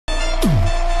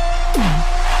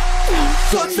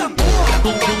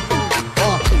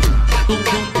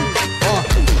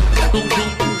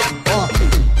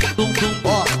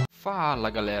Fala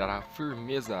galera,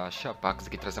 firmeza, CHUPINGOLE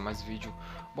aqui trazer mais vídeo.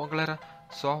 Bom galera,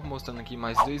 só mostrando aqui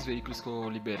mais dois veículos que eu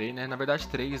liberei, né? Na verdade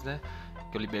três, né?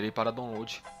 Que eu liberei para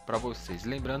download para vocês.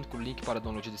 Lembrando que o link para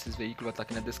download desses veículos vai estar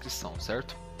aqui na descrição,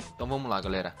 certo? Então vamos lá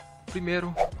galera.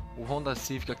 Primeiro, o Honda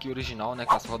Civic aqui original, né?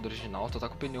 Com essa roda original, tô tá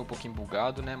com o pneu um pouquinho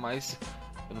bugado, né? Mas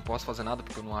eu não posso fazer nada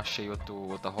porque eu não achei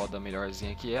outra roda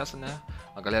melhorzinha que essa, né?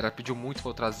 A galera pediu muito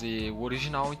para eu trazer o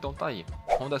original, então tá aí.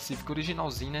 Honda Civic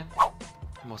originalzinho, né?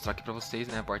 Vou mostrar aqui pra vocês,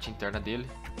 né, a parte interna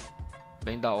dele.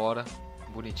 Bem da hora,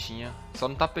 bonitinha. Só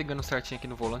não tá pegando certinho aqui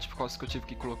no volante por causa que eu tive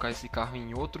que colocar esse carro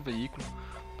em outro veículo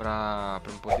pra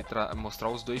poder mostrar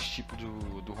os dois tipos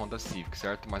do Honda Civic,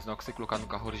 certo? Mas na hora que você colocar no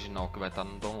carro original, que vai estar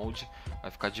no download,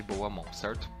 vai ficar de boa a mão,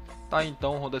 certo? Tá aí,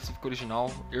 então, Honda Civic original,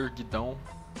 erguidão.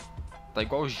 Tá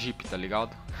igual o Jeep, tá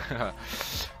ligado?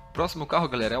 Próximo carro,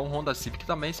 galera, é um Honda Civic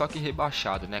também, só que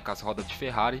rebaixado, né, com as rodas de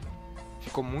Ferrari.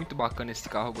 Ficou muito bacana esse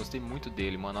carro, eu gostei muito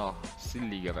dele, mano, ó, se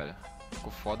liga, velho.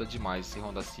 Ficou foda demais esse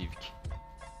Honda Civic.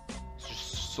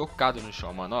 Socado no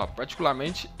chão, mano, ó,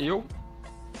 particularmente eu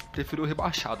prefiro o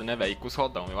rebaixado, né, velho, com os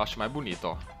rodão, eu acho mais bonito,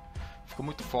 ó. Ficou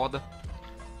muito foda.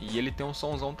 E ele tem um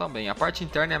somzão também, a parte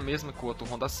interna é a mesma que o outro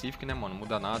Honda Civic, né, mano, não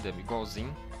muda nada, é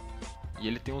igualzinho. E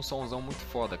ele tem um somzão muito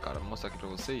foda, cara, vou mostrar aqui pra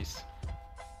vocês.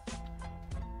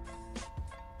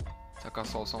 Saca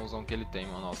só o somzão que ele tem,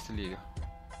 mano, ó, se liga.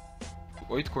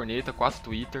 8 corneta, 4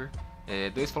 Twitter,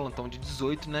 2 falantão de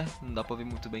 18, né? Não dá pra ver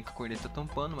muito bem que a corneta tá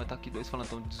tampando, mas tá aqui 2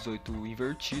 falantão de 18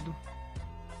 invertido.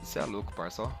 Isso é louco,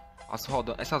 parça, ó. As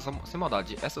rodas, sem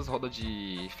maldade, essas rodas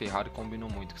de Ferrari combinam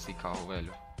muito com esse carro,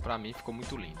 velho. Pra mim ficou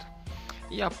muito lindo.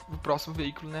 E o próximo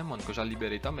veículo, né, mano, que eu já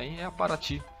liberei também, é a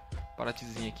Parati.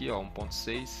 Paratizinha aqui, ó,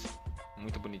 1.6.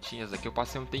 Muito bonitinha. Essa aqui eu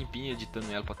passei um tempinho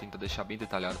editando ela pra tentar deixar bem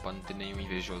detalhado, pra não ter nenhum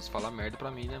invejoso falar merda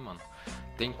pra mim, né, mano.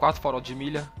 Tem 4 farol de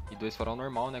milha e 2 farol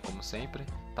normal, né, como sempre.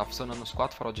 Tá funcionando os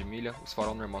 4 farol de milha, os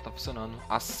farol normal tá funcionando.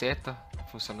 A seta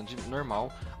funciona de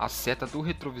normal. A seta do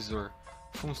retrovisor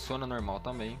funciona normal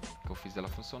também, que eu fiz ela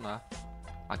funcionar.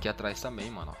 Aqui atrás também,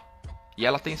 mano, ó. E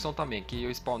ela tem som também, que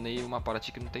eu spawnei uma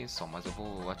Parati que não tem som, mas eu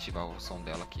vou ativar o som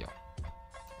dela aqui, ó.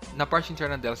 Na parte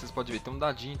interna dela vocês podem ver, tem um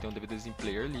dadinho, tem um DVDzinho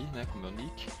player ali, né, com o meu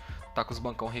nick. Tá com os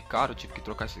bancão recaro, eu tive que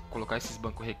colocar esses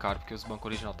bancos recaro porque os bancos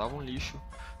original estavam lixo.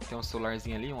 Tem um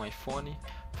celularzinho ali, um iPhone,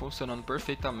 funcionando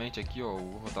perfeitamente aqui, ó, a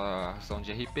rotação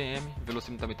de RPM, o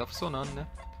velocímetro também tá funcionando, né.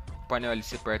 O painel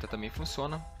LC aperta também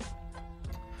funciona.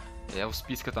 Os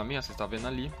pisca também, ó, vocês estão vendo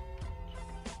ali.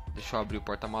 Deixa eu abrir o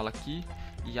porta-mala aqui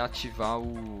e ativar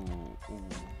o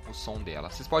som dela.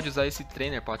 Vocês podem usar esse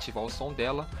trainer para ativar o som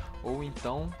dela, ou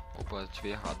então, opa,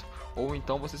 ativei errado, ou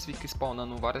então vocês ficam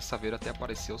spawnando várias saveiras até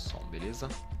aparecer o som, beleza?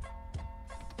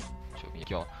 Deixa eu vir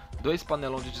aqui, ó, 2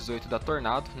 panelão de 18 da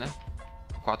Tornado, né?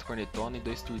 4 cornetona e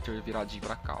 2 Twitter viradinho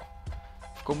pra cá, ó.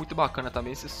 Ficou muito bacana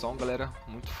também esse som, galera,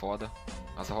 muito foda.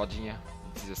 As rodinhas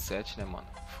 17, né, mano?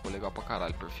 Ficou legal pra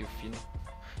caralho, perfil fino.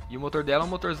 E o motor dela é um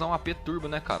motorzão AP turbo,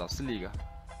 né, cara? Se liga.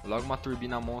 Logo uma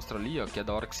turbina monstra ali, ó, que é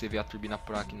da hora que você vê a turbina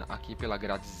aqui pela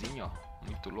gradezinha, ó,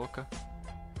 muito louca.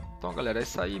 Então, galera, é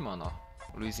isso aí, mano,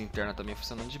 ó. Luz interna também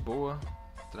funcionando de boa,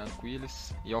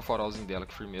 tranquilos. E ó o farolzinho dela,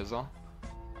 que firmeza, ó.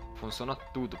 Funciona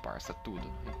tudo, parça, tudo.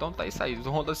 Então tá isso aí.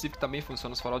 O Honda Civic também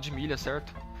funciona os farol de milha,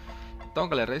 certo? Então,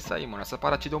 galera, é isso aí, mano. Essa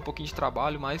Parati deu um pouquinho de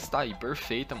trabalho, mas tá aí,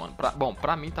 perfeita, mano. Bom,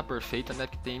 pra mim tá perfeita, né?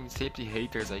 Que tem sempre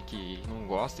haters aí que não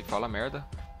gostam e fala merda.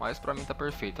 Mas pra mim tá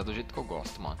perfeita, do jeito que eu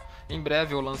gosto, mano. Em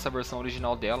breve eu lanço a versão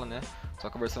original dela, né? Só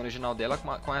que a versão original dela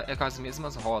é com as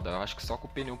mesmas rodas. Eu acho que só com o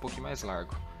pneu um pouquinho mais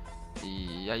largo.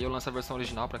 E aí eu lanço a versão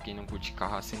original pra quem não curte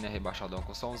carro assim, né? Rebaixadão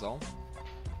com somzão.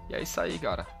 E é isso aí,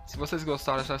 cara. Se vocês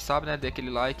gostaram, já sabe, né? Dê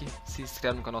aquele like. Se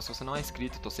inscreve no canal se você não é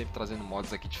inscrito. Tô sempre trazendo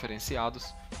mods aqui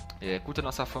diferenciados. Curta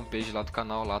nossa fanpage lá do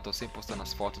canal. Lá tô sempre postando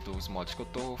as fotos dos mods que eu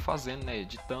tô fazendo, né?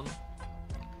 Editando.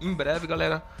 Em breve,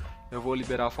 galera, eu vou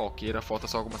liberar a falqueira. Falta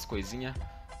só algumas coisinhas.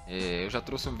 Eu já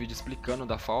trouxe um vídeo explicando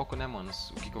da Falco, né, mano?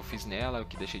 O que eu fiz nela, o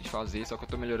que deixei de fazer. Só que eu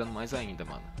tô melhorando mais ainda,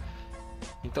 mano.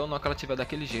 Então, na hora que ela tiver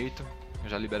daquele jeito, eu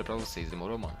já libero pra vocês.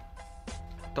 Demorou, mano?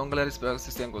 Então, galera, espero que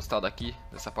vocês tenham gostado aqui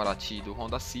dessa Parati do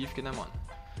Honda Civic, né, mano?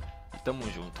 E tamo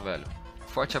junto, velho.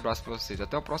 Forte abraço pra vocês.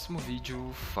 Até o próximo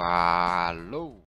vídeo. Falou!